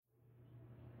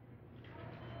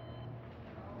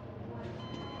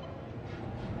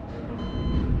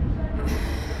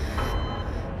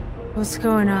What's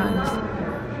going on?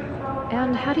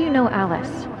 And how do you know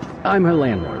Alice? I'm her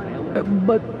landlord,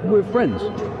 but we're friends.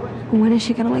 When is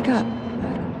she gonna wake up?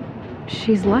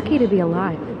 She's lucky to be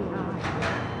alive.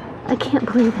 I can't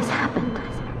believe this happened.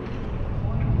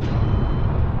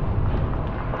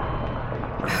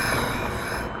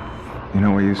 You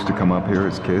know, we used to come up here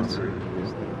as kids.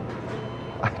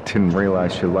 I didn't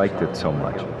realize she liked it so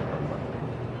much.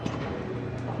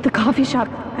 The coffee shop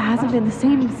hasn't been the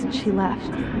same since she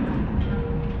left.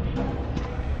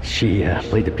 She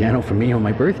played the piano for me on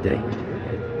my birthday.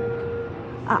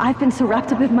 I've been so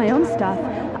wrapped up with my own stuff.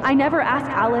 I never ask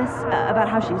Alice about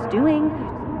how she's doing.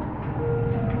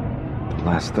 The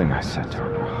last thing I said to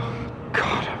her, oh,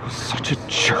 God, I was such a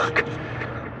jerk.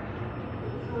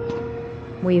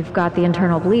 We've got the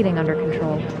internal bleeding under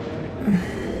control.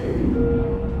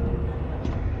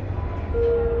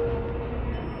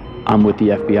 I'm with the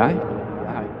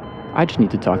FBI. I just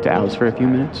need to talk to Alice for a few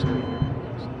minutes.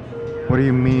 What do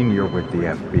you mean you're with the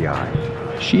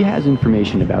FBI? She has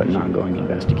information about an ongoing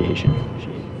investigation.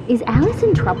 Is Alice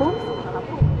in trouble?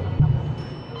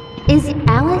 Is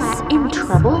Alice in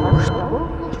trouble?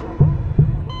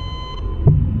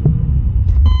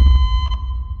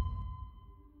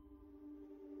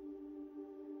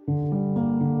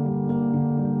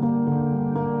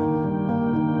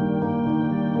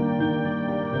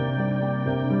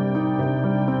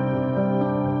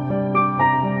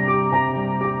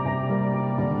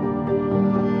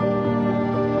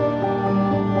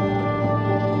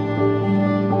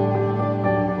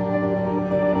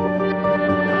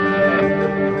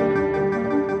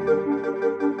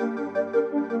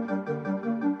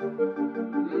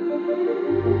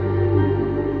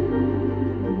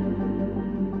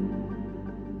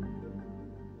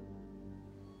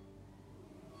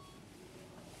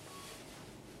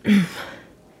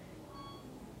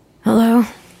 Hello?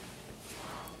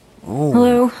 Oh.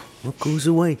 Hello? Look who's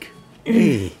awake.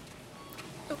 Hey.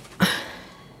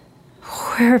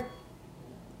 Where...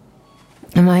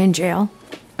 Am I in jail?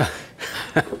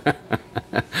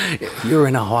 You're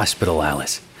in a hospital,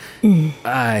 Alice.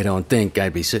 I don't think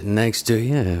I'd be sitting next to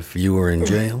you if you were in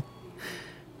jail.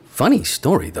 Funny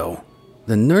story, though.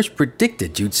 The nurse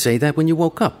predicted you'd say that when you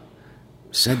woke up.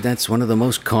 Said that's one of the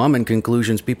most common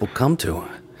conclusions people come to.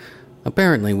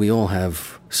 Apparently, we all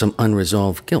have some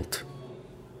unresolved guilt.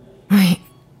 Wait,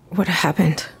 what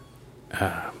happened?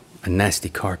 A nasty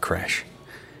car crash.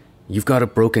 You've got a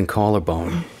broken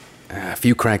collarbone, a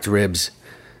few cracked ribs,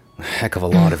 a heck of a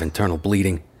lot of internal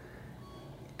bleeding.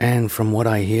 And from what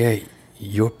I hear,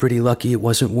 you're pretty lucky it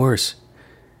wasn't worse.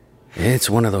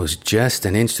 It's one of those just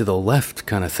an inch to the left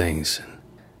kind of things.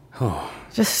 Oh.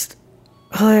 Just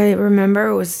all I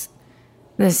remember was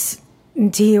this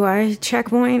DUI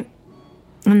checkpoint,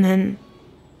 and then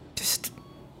just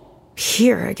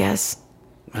here, I guess.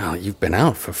 Well, you've been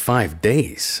out for 5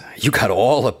 days. You got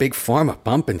all a big pharma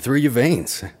pumping through your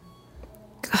veins.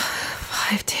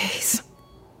 5 days.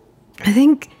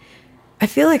 I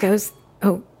feel like I was,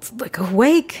 like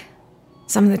awake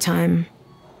some of the time.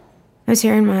 I was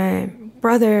hearing my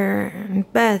brother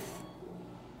and Beth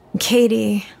and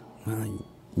Katie. Well,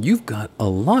 you've got a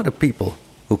lot of people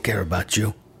who care about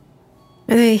you.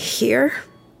 Are they here?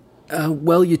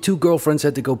 Well, your 2 girlfriends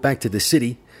had to go back to the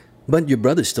city, but your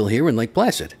brother's still here in Lake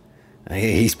Placid.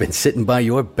 He's been sitting by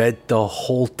your bed the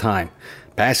whole time,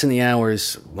 passing the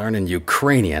hours, learning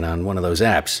Ukrainian on one of those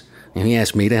apps. And he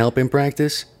asked me to help him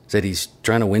practice. Said he's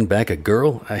trying to win back a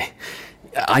girl.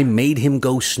 I made him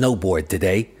go snowboard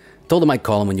today. Told him I'd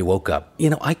call him when you woke up. You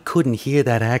know, I couldn't hear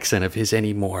that accent of his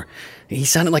anymore. He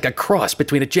sounded like a cross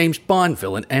between a James Bond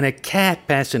villain and a cat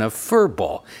passing a fur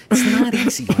ball. It's not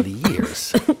easy on the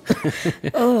ears.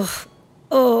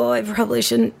 I probably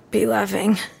shouldn't be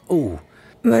laughing. Oh.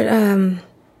 But,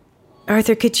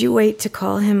 Arthur, could you wait to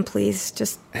call him,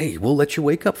 please? Hey, we'll let you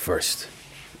wake up first.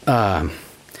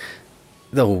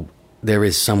 Though there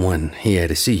is someone here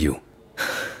to see you.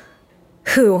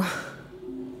 Who?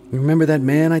 You remember that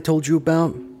man I told you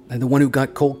about? The one who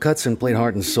got cold cuts and played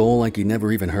heart and soul like he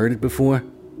never even heard it before?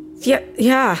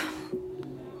 Yeah.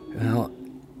 Well,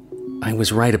 I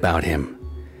was right about him.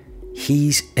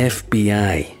 He's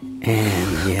FBI,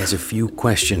 and he has a few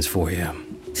questions for you.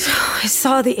 I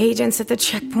saw the agents at the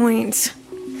checkpoint.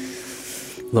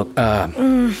 Look,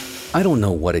 I don't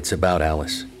know what it's about,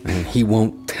 Alice, and he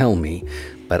won't tell me,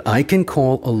 but I can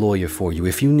call a lawyer for you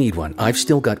if you need one. I've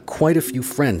still got quite a few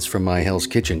friends from my Hell's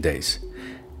Kitchen days.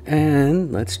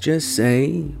 And let's just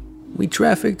say we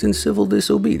trafficked in civil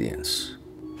disobedience.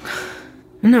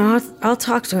 No, I'll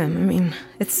talk to him. I mean,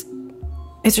 it's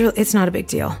not a big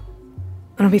deal.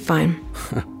 It'll be fine.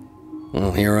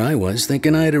 Well, here I was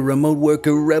thinking I had a remote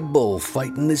worker rebel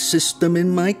fighting the system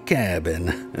in my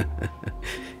cabin.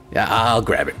 Yeah, I'll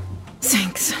grab it.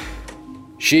 Thanks.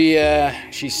 She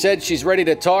said she's ready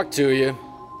to talk to you.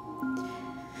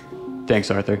 Thanks,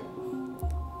 Arthur.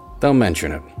 Don't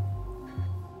mention it.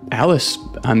 Alice,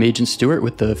 I'm Agent Stewart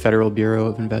with the Federal Bureau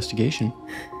of Investigation.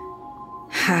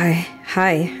 Hi.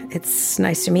 It's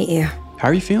nice to meet you. How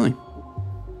are you feeling?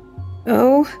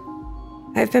 Oh,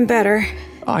 I've been better.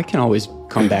 Oh, I can always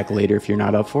come back later if you're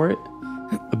not up for it.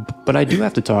 But I do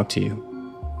have to talk to you.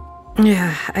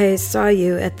 Yeah, I saw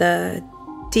you at the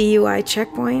DUI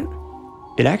checkpoint.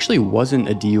 It actually wasn't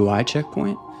a DUI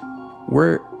checkpoint.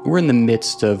 We're in the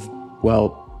midst of,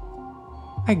 well,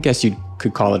 I guess you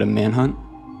could call it a manhunt.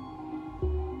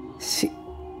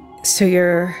 So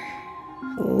you're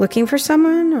looking for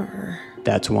someone, or?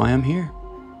 That's why I'm here.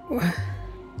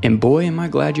 And boy, am I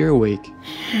glad you're awake.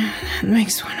 That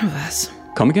makes one of us.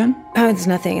 Come again? Oh, it's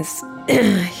nothing. It's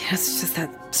it's just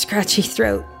that scratchy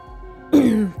throat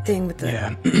thing with the...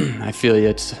 Yeah, I feel you.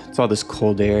 It's all this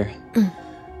cold air.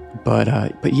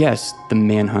 But yes, the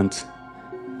manhunt.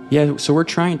 Yeah, so we're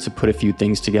trying to put a few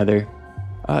things together.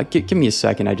 Give me a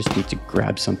second. I just need to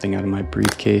grab something out of my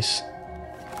briefcase.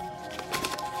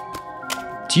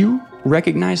 Do you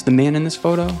recognize the man in this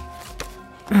photo?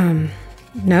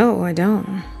 No, I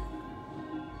don't.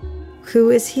 Who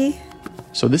is he?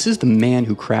 So this is the man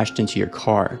who crashed into your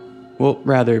car. Well,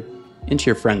 rather, into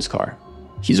your friend's car.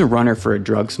 He's a runner for a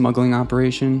drug smuggling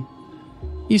operation.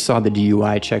 He saw the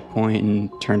DUI checkpoint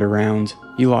and turned around.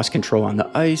 He lost control on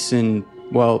the ice and,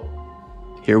 well,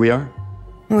 here we are.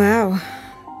 Wow.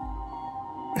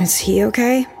 Is he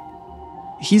okay?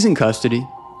 He's in custody.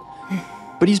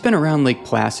 But he's been around Lake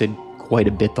Placid quite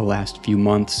a bit the last few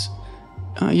months.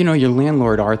 Your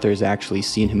landlord Arthur's actually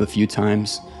seen him a few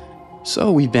times.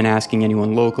 So we've been asking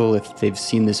anyone local if they've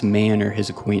seen this man or his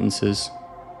acquaintances.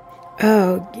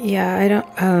 Oh, yeah, I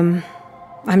don't,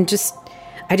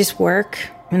 I just work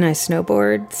and I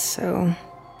snowboard, so...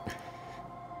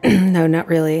 No, not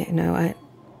really, no, I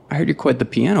heard you're quite the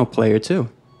piano player,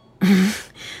 too.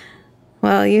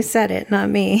 Well, you said it, not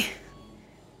me.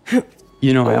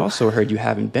 I also heard you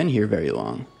haven't been here very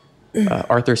long.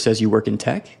 Arthur says you work in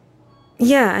tech?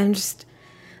 Yeah, I'm just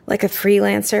like a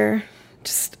freelancer.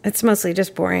 It's mostly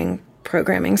just boring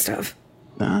programming stuff.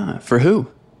 For who?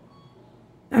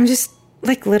 I'm just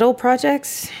like little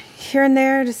projects here and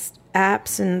there, just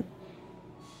apps and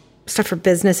stuff for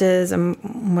businesses and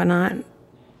whatnot.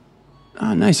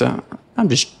 Nice. I'm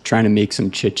just trying to make some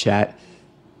chit chat.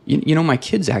 My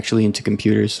kid's actually into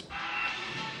computers.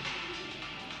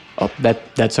 Oh,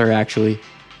 that's her actually.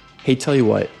 Hey, tell you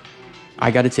what,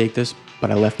 I gotta take this, but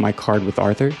I left my card with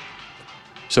Arthur.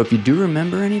 So if you do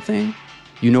remember anything,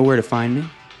 you know where to find me.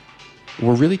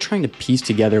 We're really trying to piece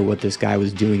together what this guy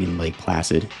was doing in Lake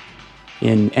Placid.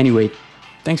 And anyway,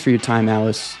 thanks for your time,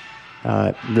 Alice.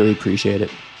 Really appreciate it.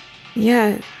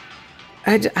 Yeah,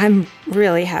 I'm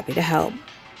really happy to help.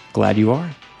 Glad you are.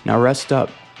 Now rest up.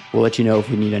 We'll let you know if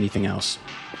we need anything else.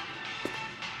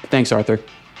 Thanks, Arthur.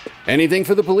 Anything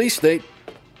for the police state.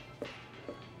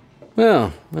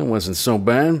 Well, that wasn't so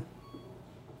bad.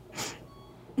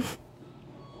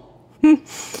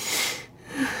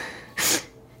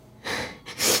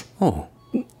 Oh.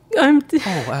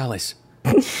 Oh, Alice.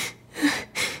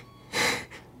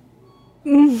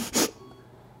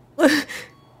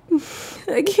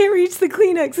 I can't reach the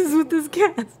Kleenexes with this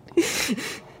cast.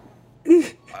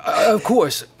 Of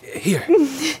course. Here.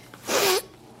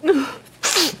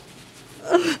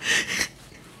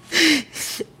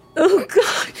 Oh,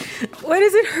 God. Why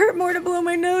does it hurt more to blow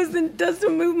my nose than it does to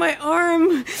move my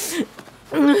arm?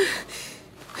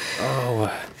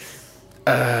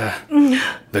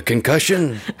 The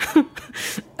concussion?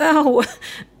 Ow.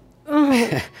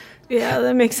 Oh, yeah,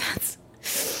 that makes sense.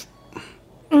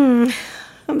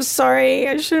 I'm sorry.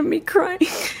 I shouldn't be crying.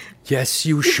 Yes,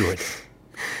 you should.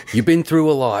 You've been through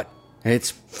a lot.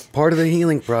 It's part of the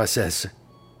healing process.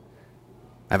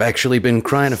 I've actually been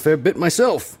crying a fair bit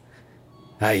myself.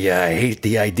 I hate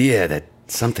the idea that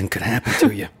something could happen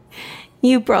to you.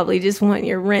 You probably just want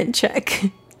your rent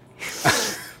check.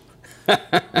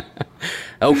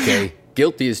 Okay,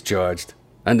 guilty as charged.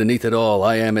 Underneath it all,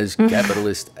 I am as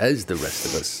capitalist as the rest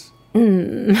of us.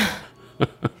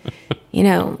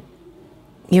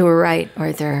 You were right,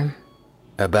 Arthur.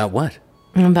 About what?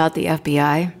 About the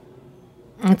FBI.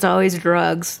 It's always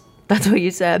drugs. That's what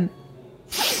you said.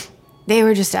 They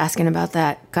were just asking about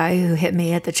that guy who hit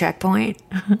me at the checkpoint.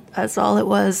 That's all it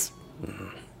was.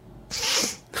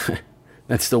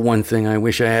 That's the one thing I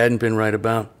wish I hadn't been right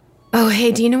about. Oh,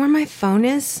 hey, do you know where my phone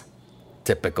is?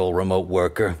 Typical remote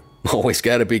worker. Always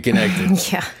gotta be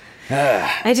connected. Yeah.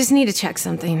 I just need to check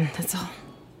something, that's all.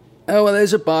 Oh, well,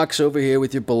 there's a box over here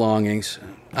with your belongings.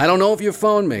 I don't know if your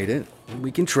phone made it.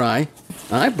 We can try.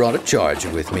 I brought a charger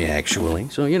with me, actually.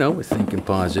 So, we're thinking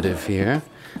positive here.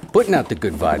 Putting out the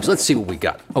good vibes. Let's see what we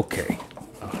got. Okay.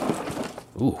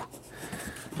 Ooh.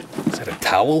 Is that a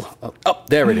towel? Oh,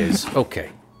 there it is. Okay.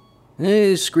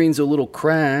 This screen's a little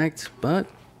cracked, but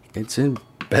it's in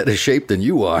better shape than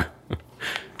you are. All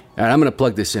right, I'm going to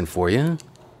plug this in for you.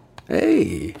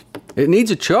 Hey, it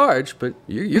needs a charge, but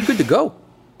you're good to go.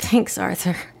 Thanks,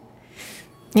 Arthur.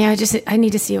 Yeah, I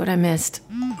need to see what I missed.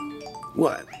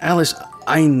 What, Alice,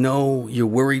 I know you're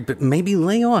worried, but maybe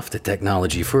lay off the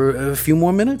technology for a few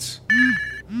more minutes?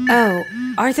 Oh,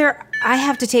 Arthur, I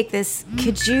have to take this.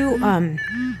 Could you,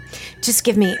 just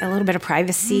give me a little bit of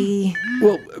privacy?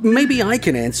 Well, maybe I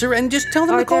can answer and just tell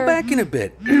them to call back in a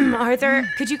bit. Arthur,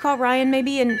 could you call Ryan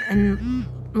maybe and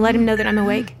let him know that I'm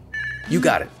awake? You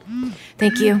got it.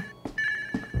 Thank you.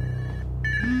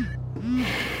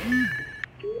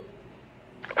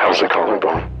 How's the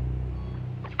collarbone?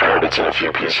 I heard it's in a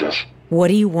few pieces. What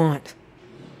do you want?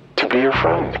 To be your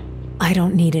friend. I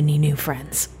don't need any new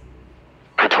friends.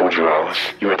 I told you, Alice.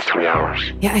 You had 3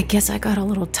 hours. Yeah, I guess I got a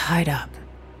little tied up.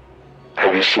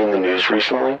 Have you seen the news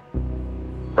recently?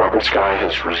 Robert Sky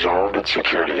has resolved its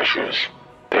security issues.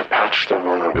 They've patched their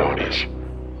vulnerabilities.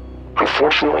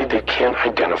 Unfortunately, they can't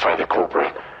identify the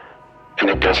culprit, and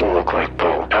it doesn't look like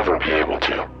they'll ever be able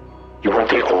to. You weren't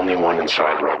the only one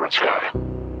inside Robert Sky.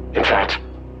 In fact,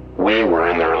 we were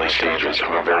in the early stages of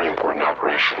a very important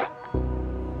operation.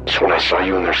 So when I saw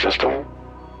you in their system,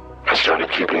 I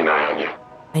started keeping an eye on you.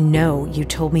 I know you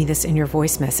told me this in your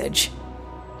voice message.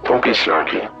 Don't be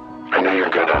snarky. I know you're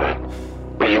good at it.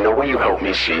 But you know what you helped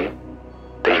me see?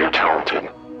 That you're talented.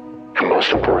 And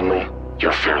most importantly,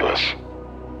 you're fearless.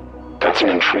 That's an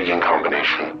intriguing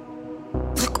combination.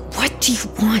 Look, what do you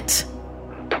want?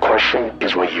 The question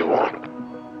is what you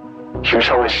want. Here's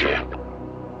how I see it.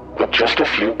 With just a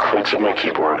few clicks of my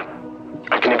keyboard,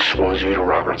 I can expose you to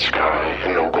Robert Sky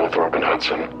and Noel Goldthorpe and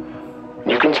Hudson.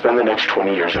 You can spend the next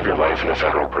 20 years of your life in a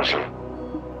federal prison.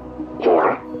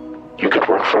 Or you could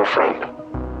work for a friend.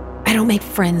 I don't make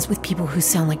friends with people who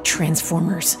sound like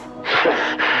Transformers.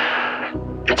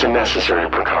 It's a necessary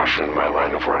precaution in my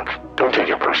line of work. Don't take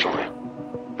it personally.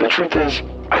 The truth is,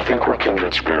 I think we're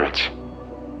kindred spirits.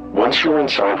 Once you were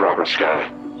inside Robert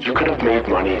Sky, you could have made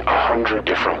money 100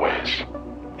 different ways.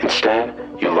 Instead,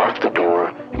 you locked the door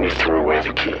and you threw away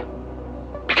the key.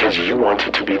 Because you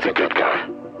wanted to be the good guy.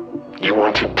 You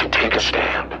wanted to take a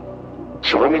stand.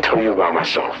 So let me tell you about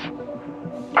myself.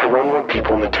 I run what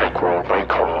people in the tech world might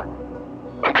call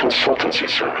a consultancy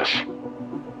service.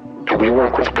 And we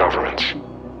work with governments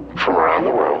from around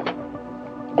the world.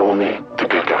 Only the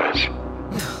good guys.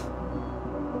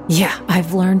 Yeah,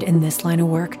 I've learned in this line of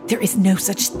work, there is no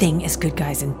such thing as good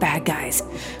guys and bad guys.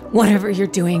 Whatever you're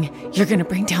doing, you're gonna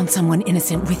bring down someone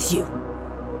innocent with you.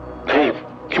 Hey,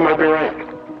 you might be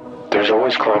right. There's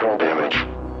always collateral damage.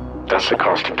 That's the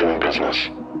cost of doing business.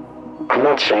 I'm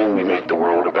not saying we make the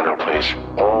world a better place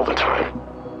all the time,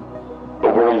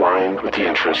 but we're aligned with the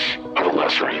interests of a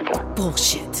lesser evil.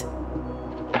 Bullshit.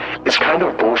 It's kind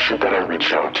of bullshit that I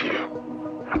reached out to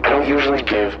you. I don't usually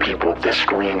give people this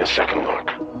green a second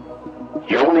look.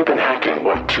 You've only been hacking,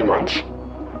 2 months?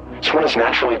 Someone as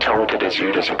naturally talented as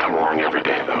you doesn't come along every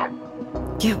day,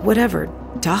 though. Yeah, whatever.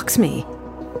 Dox me.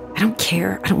 I don't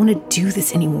care. I don't want to do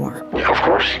this anymore. Yeah, of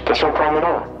course. That's no problem at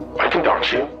all. I can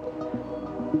dox you.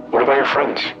 What about your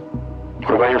friends?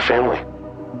 What about your family?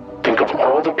 Think of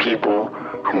all the people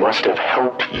who must have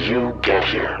helped you get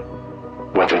here,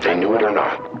 whether they knew it or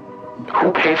not.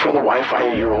 Who paid for the Wi-Fi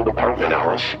in your old apartment,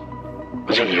 Alice?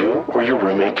 Was it you or your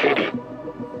roommate, Katie?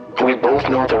 And we both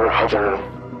know there are other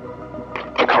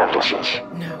accomplices.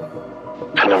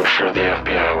 No. And I'm sure the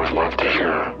FBI would love to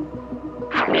hear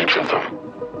from each of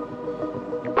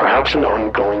them. Perhaps an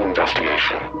ongoing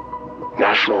investigation,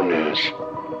 national news,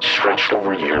 stretched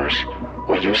over years,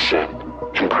 while you sit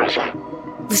in prison.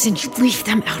 Listen, you leave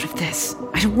them out of this.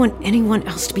 I don't want anyone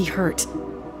else to be hurt.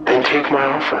 Then take my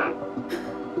offer.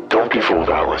 Don't be fooled,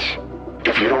 Alice.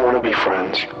 If you don't want to be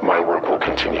friends, my work will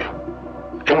continue.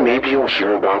 And maybe you'll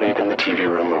hear about it in the TV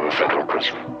room of a federal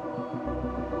prison.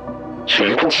 So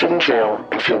you can sit in jail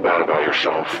and feel bad about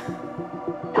yourself.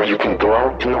 Or you can go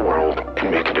out in the world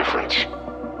and make a difference.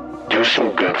 Do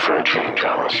some good for a change,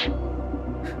 Alice.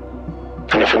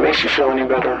 And if it makes you feel any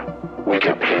better, we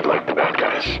get paid like the bad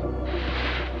guys.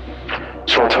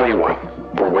 So I'll tell you what,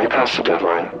 we're way past the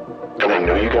deadline, and I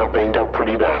know you got banged up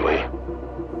pretty badly.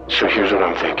 So here's what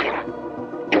I'm thinking.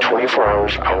 In 24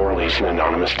 hours, I'll release an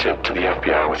anonymous tip to the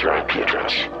FBI with your IP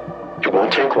address. It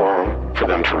won't take long for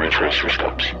them to retrace your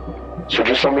steps. So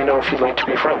just let me know if you'd like to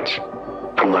be friends.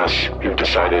 Unless you've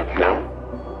decided now.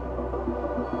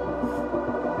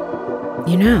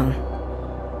 You know,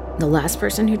 the last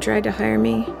person who tried to hire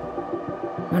me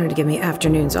wanted to give me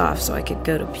afternoons off so I could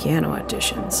go to piano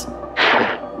auditions.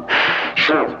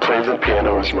 Sure, play the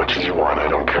piano as much as you want, I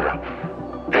don't care.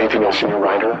 Anything else in your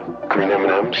rider? Green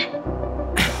M&Ms?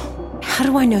 How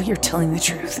do I know you're telling the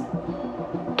truth?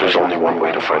 There's only one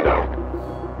way to find out.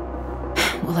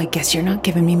 Well, I guess you're not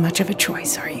giving me much of a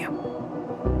choice, are you?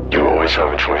 You always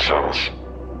have a choice, Alice.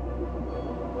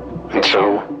 And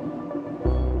so,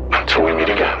 until we meet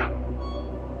again.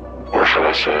 Or should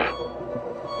I say,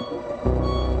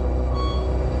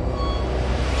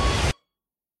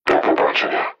 Do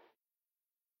Pobachennya.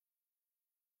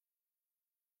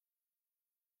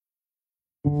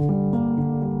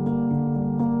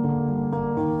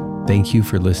 Thank you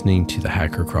for listening to the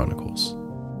Hacker Chronicles.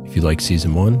 If you like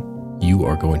Season 1, you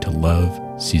are going to love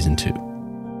Season 2.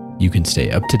 You can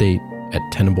stay up to date at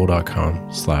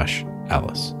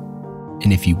tenable.com/Alice.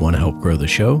 And if you want to help grow the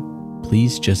show,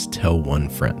 please just tell one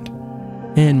friend.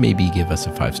 And maybe give us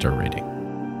a 5-star rating.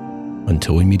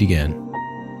 Until we meet again,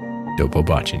 Do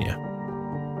Pobachennya.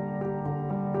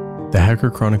 The Hacker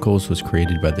Chronicles was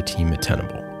created by the team at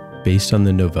Tenable, based on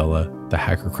the novella The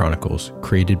Hacker Chronicles,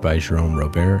 created by Jerome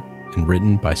Robert and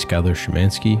written by Skylar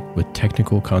Szymanski with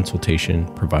technical consultation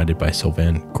provided by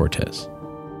Sylvain Cortez.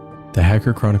 The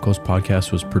Hacker Chronicles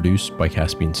podcast was produced by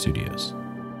Caspian Studios,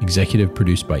 executive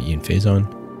produced by Ian Faison,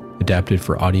 adapted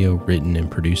for audio, written and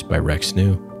produced by Rex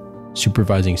New,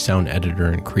 supervising sound editor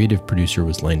and creative producer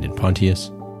was Landon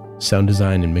Pontius, sound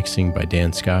design and mixing by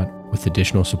Dan Scott, with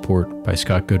additional support by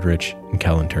Scott Goodrich and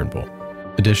Callan Turnbull.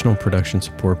 Additional production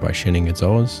support by Shannon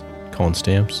Gonzalez, Colin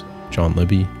Stamps, John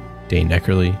Libby, Dane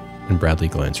Eckerly, and Bradley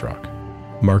Glansrock.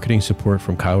 Marketing support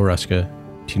from Kyle Ruska,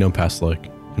 Tino Paslik,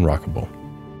 and Rockable.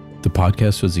 The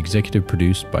podcast was executive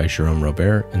produced by Jerome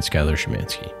Robert and Skylar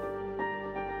Szymanski.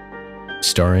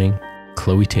 Starring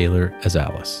Chloe Taylor as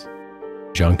Alice,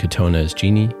 John Katona as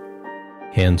Jeannie,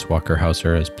 Hans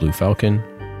Walkerhauser as Blue Falcon,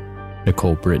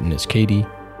 Nicole Britton as Katie,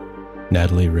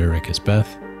 Natalie Rarick as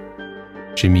Beth,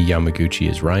 Jimmy Yamaguchi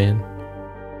as Ryan,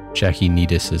 Jackie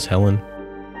Needis as Helen,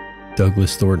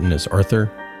 Douglas Thornton as Arthur,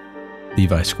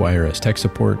 Levi Squire as tech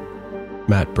support,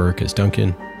 Matt Burke as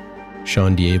Duncan,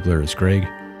 Sean Diabler as Greg,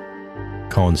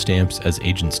 Colin Stamps as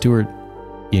Agent Stewart,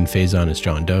 Ian Faison as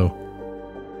John Doe,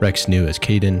 Rex New as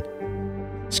Caden,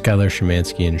 Skylar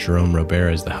Szymanski and Jerome Robert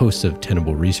as the hosts of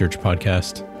Tenable Research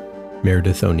Podcast,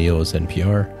 Meredith O'Neill as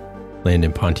NPR,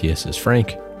 Landon Pontius as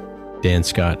Frank, Dan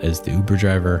Scott as the Uber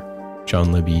driver,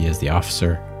 John Libby as the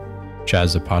officer,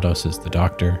 Chaz Zapatos as the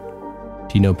doctor,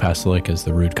 Tino Paslik as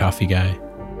the rude coffee guy,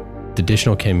 with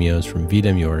additional cameos from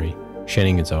Vida Miori,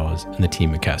 Shannon Gonzalez, and the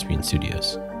team at Caspian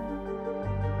Studios.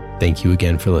 Thank you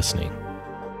again for listening.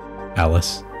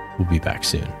 Alice will be back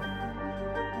soon.